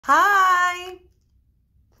Hi!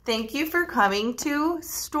 Thank you for coming to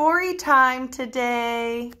story time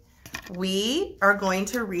today. We are going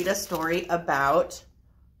to read a story about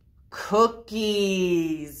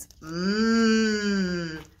cookies.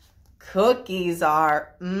 Cookies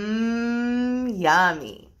are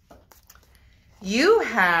yummy. You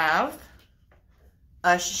have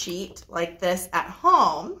a sheet like this at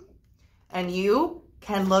home, and you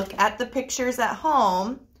can look at the pictures at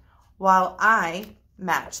home while I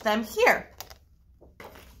match them here.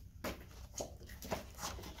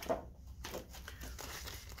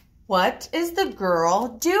 What is the girl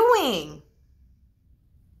doing?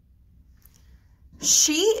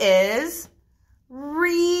 She is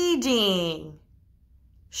reading.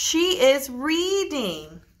 She is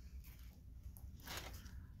reading.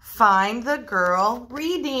 Find the girl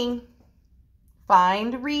reading.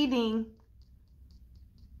 Find reading.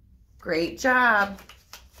 Great job.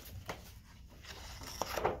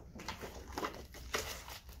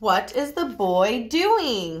 What is the boy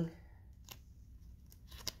doing?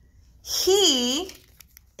 He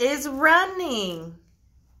is running.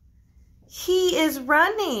 He is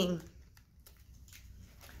running.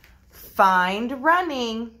 Find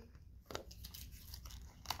running.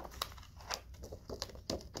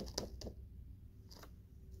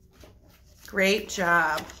 Great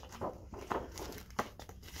job.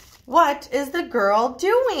 What is the girl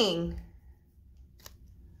doing?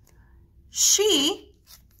 She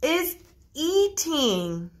is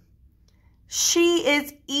eating. She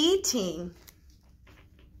is eating.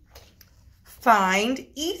 Find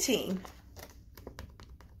eating.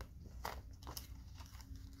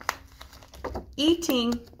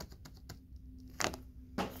 Eating.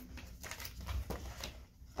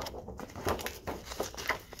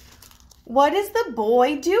 What is the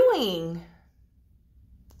boy doing?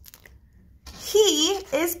 He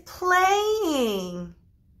is playing.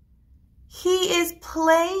 He is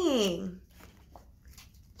playing.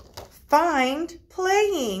 Find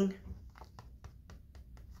playing.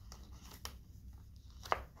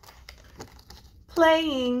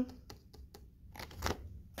 Playing.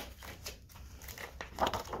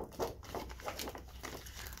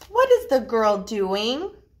 What is the girl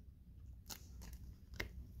doing?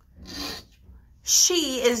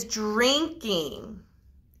 She is drinking.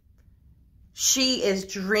 She is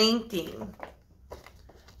drinking.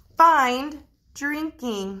 Find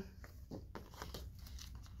drinking.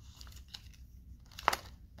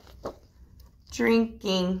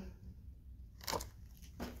 Drinking.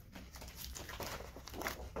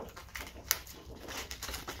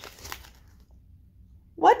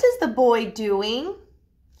 What is the boy doing?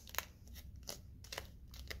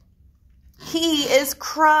 He is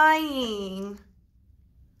crying.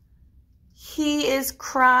 He is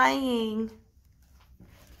crying.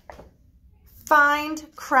 Find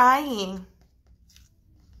crying.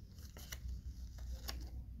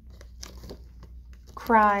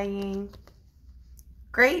 Crying.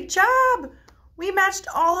 Great job! We matched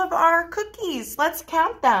all of our cookies. Let's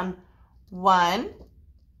count them. 1,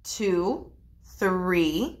 2,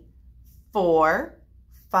 3, 4,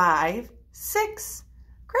 5, 6.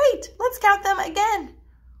 Great, let's count them again.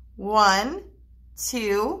 1,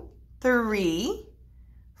 2, 3,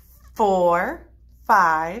 4,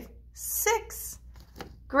 5, 6.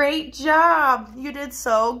 Great job. You did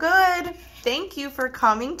so good. Thank you for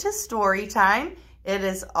coming to story time. It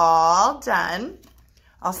is all done.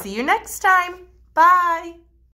 I'll see you next time. Bye.